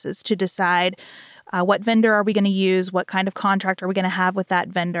processes to decide what vendor are we going to use? What kind of contract are we going to have with that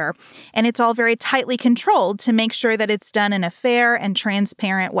vendor? And it's all very tightly controlled to make sure that it's done in a fair and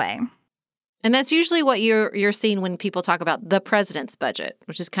transparent way. And that's usually what you're seeing when people talk about the president's budget,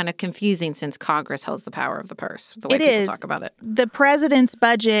 which is kind of confusing since Congress holds the power of the purse, the way people talk about it. The president's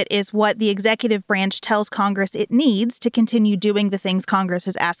budget is what the executive branch tells Congress it needs to continue doing the things Congress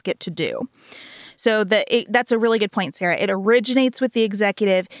has asked it to do. So that's a really good point, Sarah. It originates with the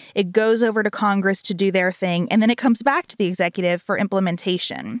executive, it goes over to Congress to do their thing, and then it comes back to the executive for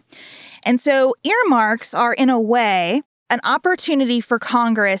implementation. And so earmarks are, in a way, an opportunity for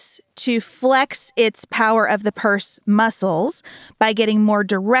Congress to flex its power of the purse muscles by getting more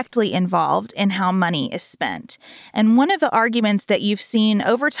directly involved in how money is spent. And one of the arguments that you've seen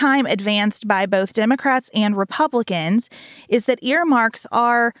over time advanced by both Democrats and Republicans is that earmarks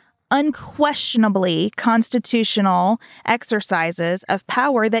are unquestionably constitutional exercises of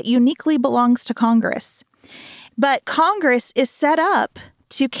power that uniquely belongs to Congress. But Congress is set up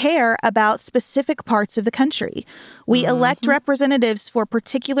to care about specific parts of the country. We elect representatives for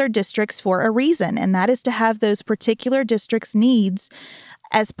particular districts for a reason, and that is to have those particular districts' needs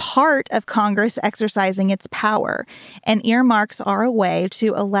as part of Congress exercising its power. And earmarks are a way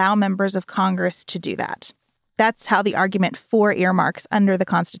to allow members of Congress to do that. That's how the argument for earmarks under the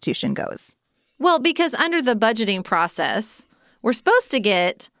Constitution goes. Well, because under the budgeting process, we're supposed to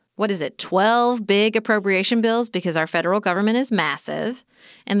get 12 big appropriation bills because our federal government is massive.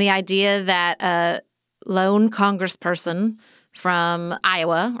 And the idea that a lone congressperson from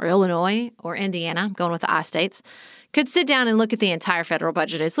Iowa or Illinois or Indiana, I'm going with the I states, could sit down and look at the entire federal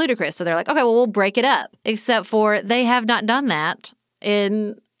budget is ludicrous. So they're like, okay, well, we'll break it up. Except for they have not done that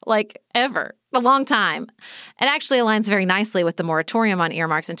in ever. A long time. It actually aligns very nicely with the moratorium on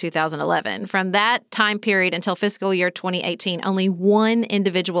earmarks in 2011. From that time period until fiscal year 2018, only one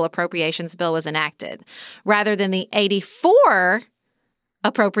individual appropriations bill was enacted, rather than the 84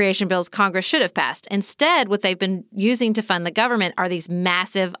 appropriation bills Congress should have passed. Instead, what they've been using to fund the government are these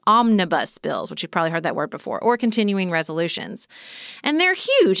massive omnibus bills, which you've probably heard that word before, or continuing resolutions. And they're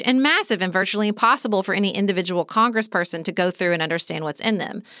huge and massive and virtually impossible for any individual congressperson to go through and understand what's in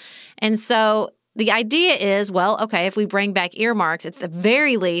them. And so the idea is, well, okay, if we bring back earmarks, at the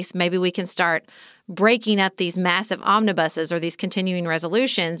very least, maybe we can start breaking up these massive omnibuses or these continuing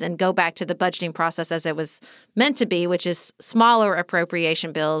resolutions and go back to the budgeting process as it was meant to be, which is smaller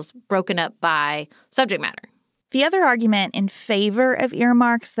appropriation bills broken up by subject matter. The other argument in favor of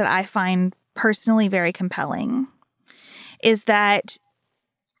earmarks that I find personally very compelling is that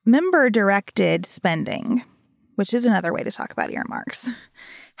member-directed spending, which is another way to talk about earmarks,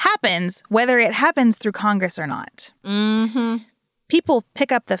 happens whether it happens through Congress or not. People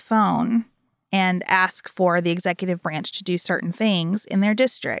pick up the phone and ask for the executive branch to do certain things in their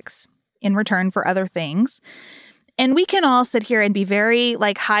districts in return for other things. And we can all sit here and be very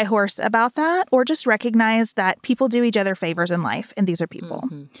high horse about that, or just recognize that people do each other favors in life, and these are people.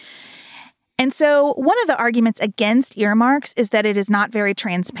 And so one of the arguments against earmarks is that it is not very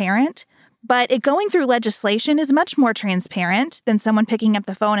transparent, but it going through legislation is much more transparent than someone picking up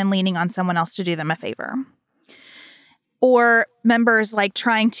the phone and leaning on someone else to do them a favor. Or members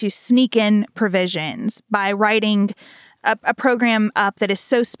trying to sneak in provisions by writing a program up that is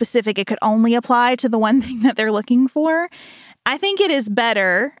so specific it could only apply to the one thing that they're looking for. I think it is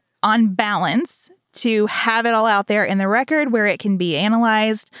better on balance to have it all out there in the record where it can be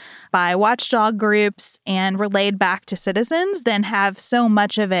analyzed by watchdog groups and relayed back to citizens than have so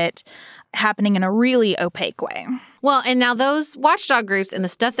much of it happening in a really opaque way. Well, and now those watchdog groups and the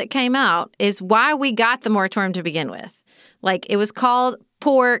stuff that came out is why we got the moratorium to begin with. It was called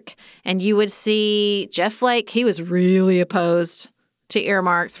pork, and you would see Jeff Flake. He was really opposed to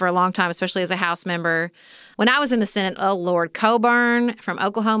earmarks for a long time, especially as a House member. When I was in the Senate, Lord Coburn from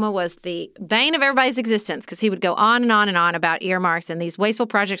Oklahoma was the bane of everybody's existence because he would go on and on and on about earmarks and these wasteful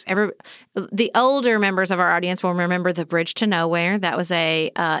projects. The older members of our audience will remember the Bridge to Nowhere. That was a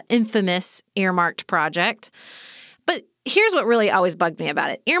infamous earmarked project. But here's what really always bugged me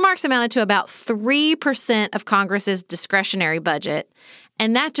about it. Earmarks amounted to about 3% of Congress's discretionary budget.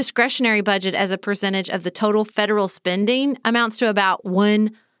 And that discretionary budget as a percentage of the total federal spending amounts to about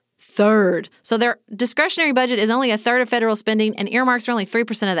 1/3. So their discretionary budget is only 1/3 of federal spending, and earmarks are only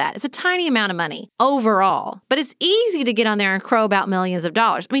 3% of that. It's a tiny amount of money overall. But it's easy to get on there and crow about millions of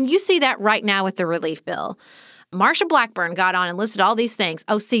dollars. I mean, you see that right now with the relief bill. Marsha Blackburn got on and listed all these things.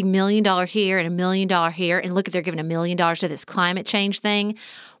 Oh, see, $1 million here and $1 million here. And look, they're giving $1 million to this climate change thing.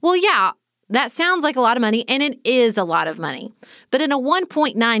 Well, yeah, that sounds like a lot of money, and it is a lot of money. But in a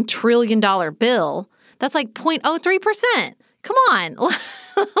 $1.9 trillion bill, that's 0.03%. Come on.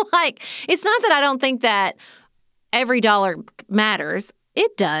 It's not that I don't think that every dollar matters.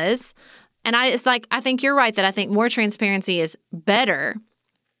 It does. And I think you're right that I think more transparency is better.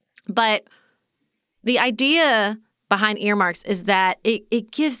 But the idea behind earmarks is that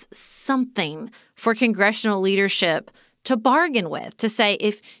it gives something for congressional leadership to bargain with, to say,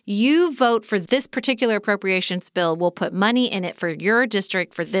 if you vote for this particular appropriations bill, we'll put money in it for your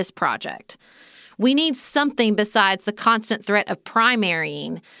district for this project. We need something besides the constant threat of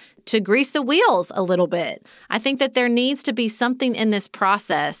primarying to grease the wheels a little bit. I think that there needs to be something in this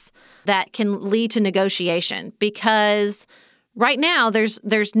process that can lead to negotiation, because right now there's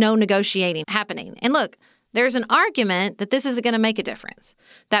no negotiating happening. And look, there's an argument that this isn't going to make a difference,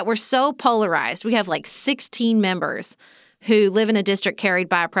 that we're so polarized. We have like 16 members who live in a district carried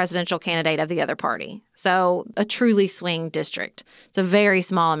by a presidential candidate of the other party. So a truly swing district. It's a very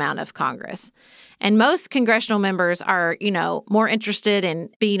small amount of Congress. And most congressional members are, more interested in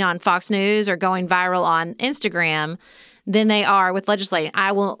being on Fox News or going viral on Instagram than they are with legislating.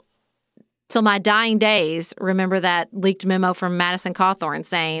 I will, till my dying days, remember that leaked memo from Madison Cawthorn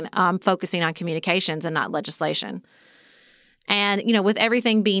saying, I'm focusing on communications and not legislation. And, with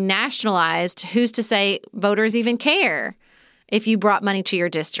everything being nationalized, who's to say voters even care if you brought money to your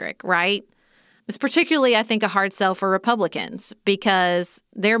district, right? It's particularly, I think, a hard sell for Republicans because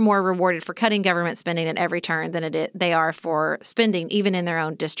they're more rewarded for cutting government spending at every turn than they are for spending, even in their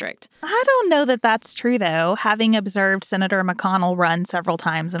own district. I don't know that that's true, though, having observed Senator McConnell run several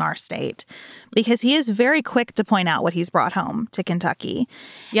times in our state, because he is very quick to point out what he's brought home to Kentucky.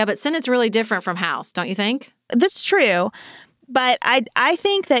 Yeah, but Senate's really different from House, don't you think? That's true. But I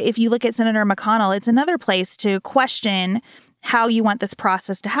think that if you look at Senator McConnell, it's another place to question how you want this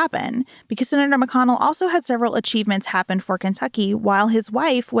process to happen, because Senator McConnell also had several achievements happen for Kentucky while his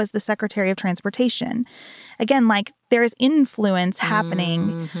wife was the Secretary of Transportation. Again, there is influence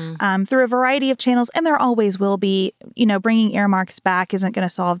happening through a variety of channels, and there always will be. Bringing earmarks back isn't going to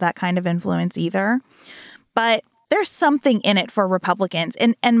solve that kind of influence either. But there's something in it for Republicans.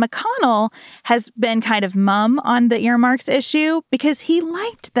 And McConnell has been kind of mum on the earmarks issue because he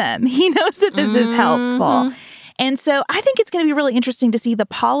liked them. He knows that this is helpful. And so I think it's going to be really interesting to see the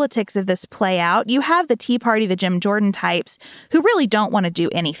politics of this play out. You have the Tea Party, the Jim Jordan types, who really don't want to do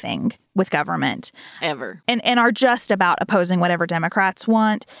anything with government. Ever. And are just about opposing whatever Democrats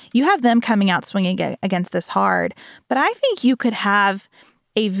want. You have them coming out swinging against this hard. But I think you could have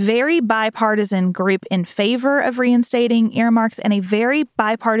a very bipartisan group in favor of reinstating earmarks and a very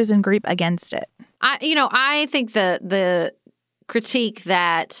bipartisan group against it. I think the critique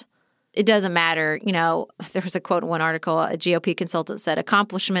that it doesn't matter. There was a quote in one article, a GOP consultant said,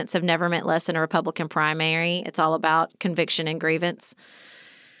 accomplishments have never meant less in a Republican primary. It's all about conviction and grievance.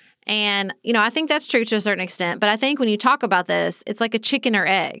 And, I think that's true to a certain extent. But I think when you talk about this, it's like a chicken or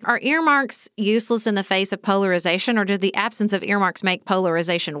egg. Are earmarks useless in the face of polarization, or did the absence of earmarks make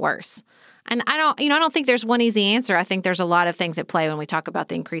polarization worse? And I don't think there's one easy answer. I think there's a lot of things at play when we talk about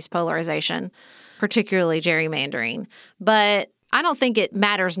the increased polarization, particularly gerrymandering. But I don't think it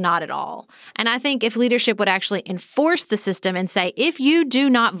matters not at all. And I think if leadership would actually enforce the system and say, if you do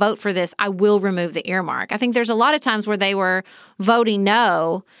not vote for this, I will remove the earmark. I think there's a lot of times where they were voting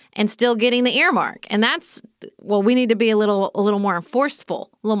no and still getting the earmark. And we need to be a little more forceful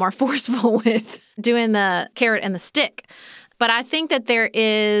with doing the carrot and the stick. But I think that there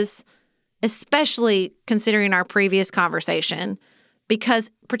is, especially considering our previous conversation,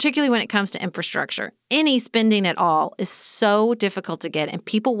 because particularly when it comes to infrastructure, any spending at all is so difficult to get, and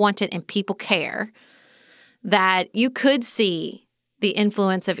people want it and people care, that you could see the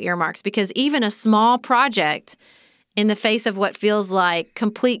influence of earmarks. Because even a small project in the face of what feels like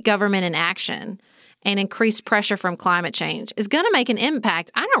complete government inaction and increased pressure from climate change is going to make an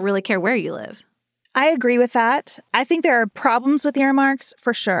impact. I don't really care where you live. I agree with that. I think there are problems with earmarks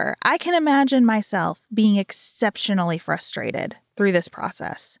for sure. I can imagine myself being exceptionally frustrated through this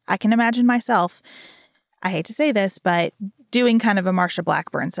process. I can imagine myself, I hate to say this, but doing kind of a Marsha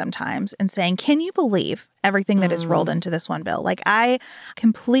Blackburn sometimes and saying, can you believe everything that is rolled into this one bill? I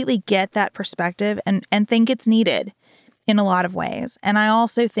completely get that perspective and think it's needed in a lot of ways. And I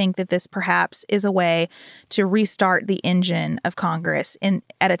also think that this perhaps is a way to restart the engine of Congress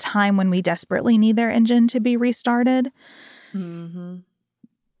at a time when we desperately need their engine to be restarted. Mm-hmm.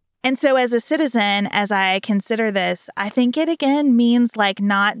 And so as a citizen, as I consider this, I think it again means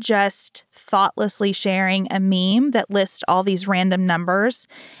not just thoughtlessly sharing a meme that lists all these random numbers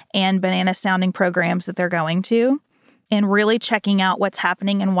and banana sounding programs that they're going to, and really checking out what's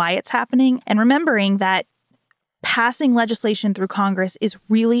happening and why it's happening, and remembering that passing legislation through Congress is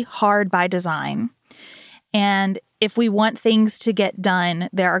really hard by design. And if we want things to get done,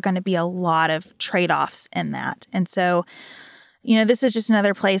 there are going to be a lot of trade-offs in that. And so, this is just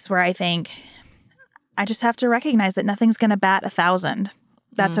another place where I think I just have to recognize that nothing's going to bat 1,000.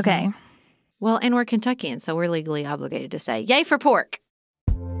 That's okay. Well, and we're Kentuckians, so we're legally obligated to say, yay for pork.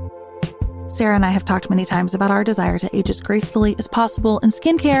 Sarah and I have talked many times about our desire to age as gracefully as possible, and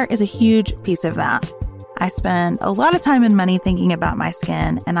skincare is a huge piece of that. I spend a lot of time and money thinking about my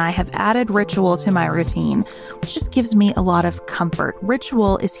skin, and I have added Ritual to my routine, which just gives me a lot of comfort.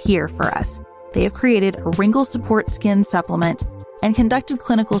 Ritual is here for us. They have created a wrinkle support skin supplement and conducted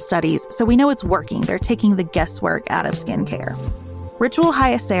clinical studies, so we know it's working. They're taking the guesswork out of skincare. Ritual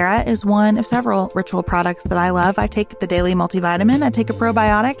Hyacera is one of several Ritual products that I love. I take the daily multivitamin, I take a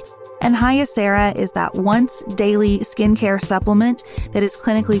probiotic, and Hyacera is that once daily skincare supplement that is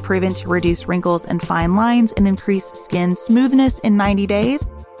clinically proven to reduce wrinkles and fine lines and increase skin smoothness in 90 days.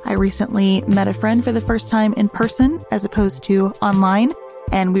 I recently met a friend for the first time in person as opposed to online,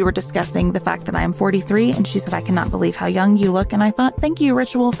 and we were discussing the fact that I am 43, and she said, "I cannot believe how young you look." And I thought, thank you,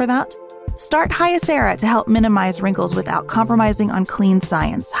 Ritual, for that. Start Hyacera to help minimize wrinkles without compromising on clean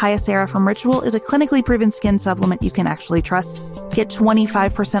science. Hyacera from Ritual is a clinically proven skin supplement you can actually trust. Get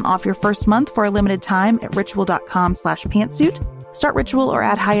 25% off your first month for a limited time at ritual.com/pantsuit. Start Ritual or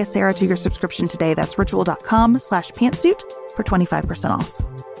add Hyacera to your subscription today. That's ritual.com/pantsuit for 25% off.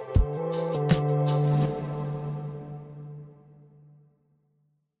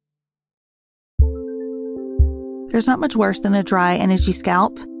 There's not much worse than a dry and itchy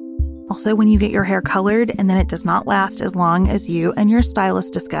scalp. Also, when you get your hair colored and then it does not last as long as you and your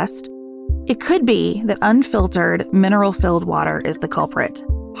stylist discussed. It could be that unfiltered, mineral-filled water is the culprit.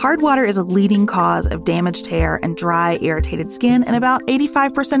 Hard water is a leading cause of damaged hair and dry, irritated skin, and about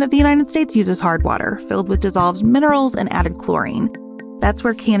 85% of the United States uses hard water, filled with dissolved minerals and added chlorine. That's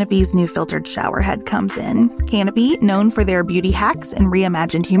where Canopy's new filtered shower head comes in. Canopy, known for their beauty hacks and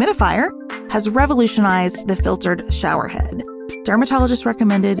reimagined humidifier, has revolutionized the filtered shower head. Dermatologists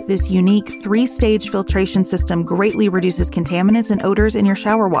recommended this unique 3-stage filtration system greatly reduces contaminants and odors in your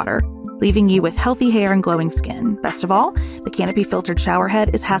shower water, leaving you with healthy hair and glowing skin. Best of all, the Canopy filtered shower head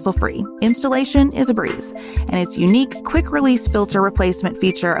is hassle-free. Installation is a breeze, and its unique quick-release filter replacement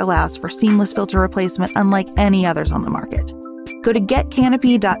feature allows for seamless filter replacement unlike any others on the market. Go to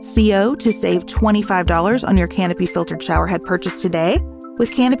getcanopy.co to save $25 on your Canopy filtered shower head purchase today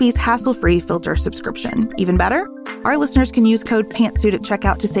with Canopy's hassle-free filter subscription. Even better, our listeners can use code PANTSUIT at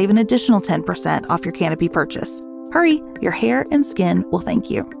checkout to save an additional 10% off your Canopy purchase. Hurry, your hair and skin will thank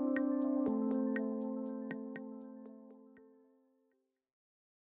you.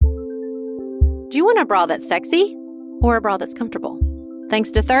 Do you want a bra that's sexy or a bra that's comfortable? Thanks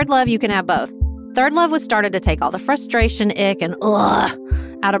to Third Love, you can have both. Third Love was started to take all the frustration, ick, and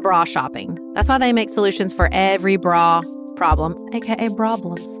out of bra shopping. That's why they make solutions for every bra problem, aka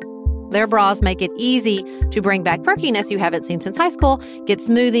problems. Their bras make it easy to bring back perkiness you haven't seen since high school, get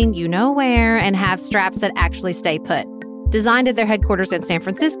smoothing you know where, and have straps that actually stay put. Designed at their headquarters in San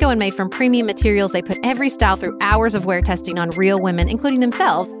Francisco and made from premium materials, they put every style through hours of wear testing on real women, including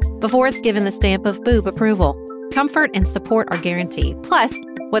themselves, before it's given the stamp of boob approval. Comfort and support are guaranteed. Plus,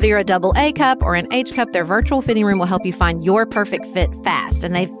 whether you're a double A cup or an H cup, their virtual fitting room will help you find your perfect fit fast.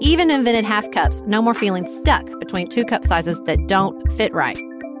 And they've even invented half cups. No more feeling stuck between 2 cup sizes that don't fit right.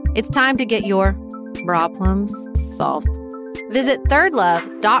 It's time to get your problems solved. Visit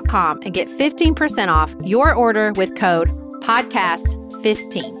thirdlove.com and get 15% off your order with code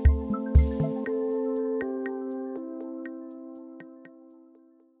podcast15.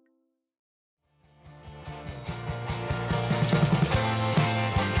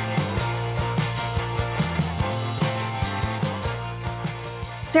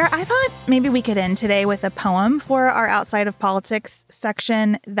 Sarah, I thought maybe we could end today with a poem for our Outside of Politics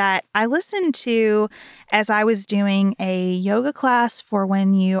section that I listened to as I was doing a yoga class for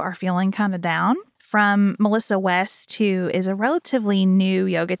when you are feeling kind of down, from Melissa West, who is a relatively new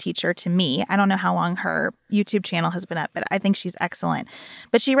yoga teacher to me. I don't know how long her YouTube channel has been up, but I think she's excellent.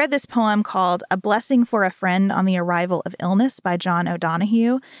 But she read this poem called A Blessing for a Friend on the Arrival of Illness by John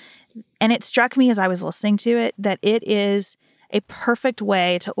O'Donohue. And it struck me as I was listening to it that it is a perfect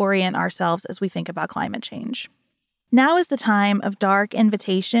way to orient ourselves as we think about climate change. Now is the time of dark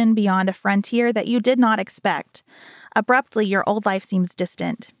invitation beyond a frontier that you did not expect. Abruptly, your old life seems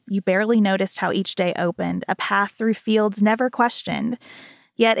distant. You barely noticed how each day opened, a path through fields never questioned,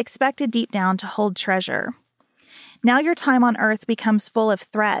 yet expected deep down to hold treasure. Now your time on earth becomes full of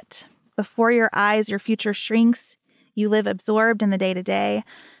threat. Before your eyes, your future shrinks. You live absorbed in the day-to-day,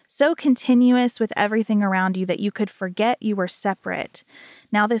 so continuous with everything around you that you could forget you were separate.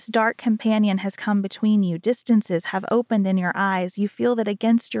 Now this dark companion has come between you. Distances have opened in your eyes. You feel that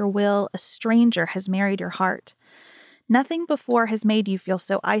against your will, a stranger has married your heart. Nothing before has made you feel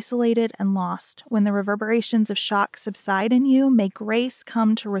so isolated and lost. When the reverberations of shock subside in you, may grace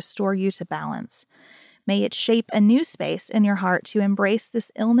come to restore you to balance. May it shape a new space in your heart to embrace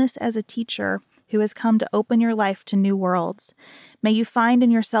this illness as a teacher who has come to open your life to new worlds. May you find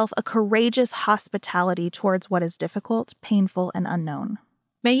in yourself a courageous hospitality towards what is difficult, painful, and unknown.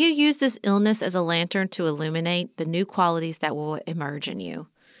 May you use this illness as a lantern to illuminate the new qualities that will emerge in you.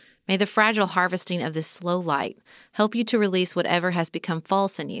 May the fragile harvesting of this slow light help you to release whatever has become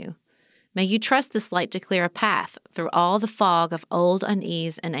false in you. May you trust this light to clear a path through all the fog of old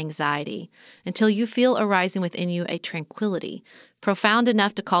unease and anxiety until you feel arising within you a tranquility profound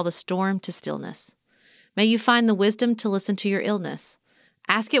enough to call the storm to stillness. May you find the wisdom to listen to your illness.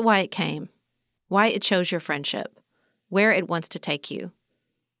 Ask it why it came, why it chose your friendship, where it wants to take you,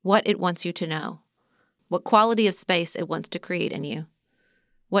 what it wants you to know, what quality of space it wants to create in you,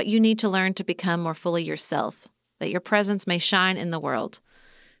 what you need to learn to become more fully yourself, that your presence may shine in the world.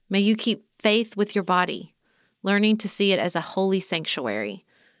 May you keep faith with your body, learning to see it as a holy sanctuary,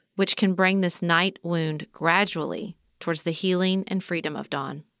 which can bring this night wound gradually towards the healing and freedom of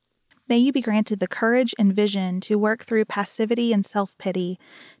dawn. May you be granted the courage and vision to work through passivity and self-pity,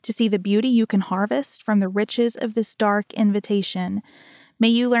 to see the beauty you can harvest from the riches of this dark invitation. May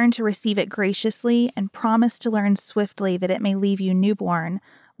you learn to receive it graciously and promise to learn swiftly that it may leave you newborn,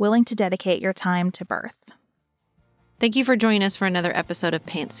 willing to dedicate your time to birth. Thank you for joining us for another episode of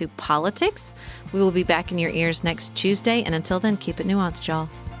Pantsuit Politics. We will be back in your ears next Tuesday, and until then, keep it nuanced, y'all.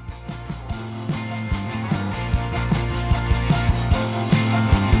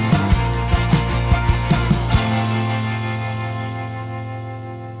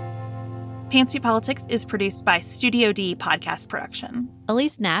 Pantsuit Politics is produced by Studio D Podcast Production.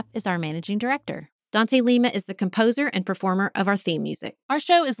 Elise Knapp is our managing director. Dante Lima is the composer and performer of our theme music. Our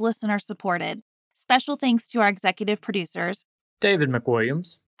show is listener-supported. Special thanks to our executive producers, David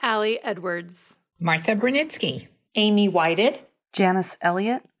McWilliams, Allie Edwards, Martha Brunitsky, Amy Whited, Janice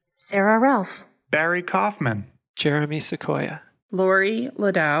Elliott, Sarah Ralph, Barry Kaufman, Jeremy Sequoia, Lori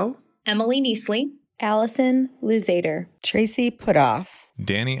Ladow, Emily Neasley, Allison Luzader, Tracy Putoff,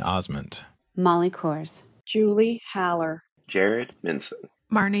 Danny Osmond, Molly Kors, Julie Haller, Jared Minson,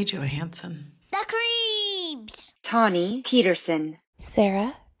 Marnie Johansson, The Creeps, Tawny Peterson,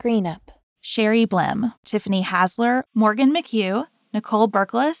 Sarah Greenup, Sherry Blim, Tiffany Hasler, Morgan McHugh, Nicole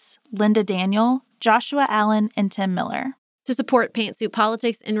Berkles, Linda Daniel, Joshua Allen, and Tim Miller. To support Pantsuit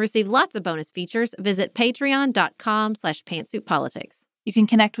Politics and receive lots of bonus features, visit patreon.com/pantsuitpolitics. You can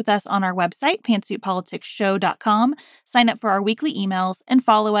connect with us on our website, pantsuitpoliticsshow.com, sign up for our weekly emails, and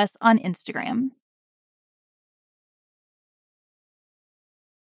follow us on Instagram.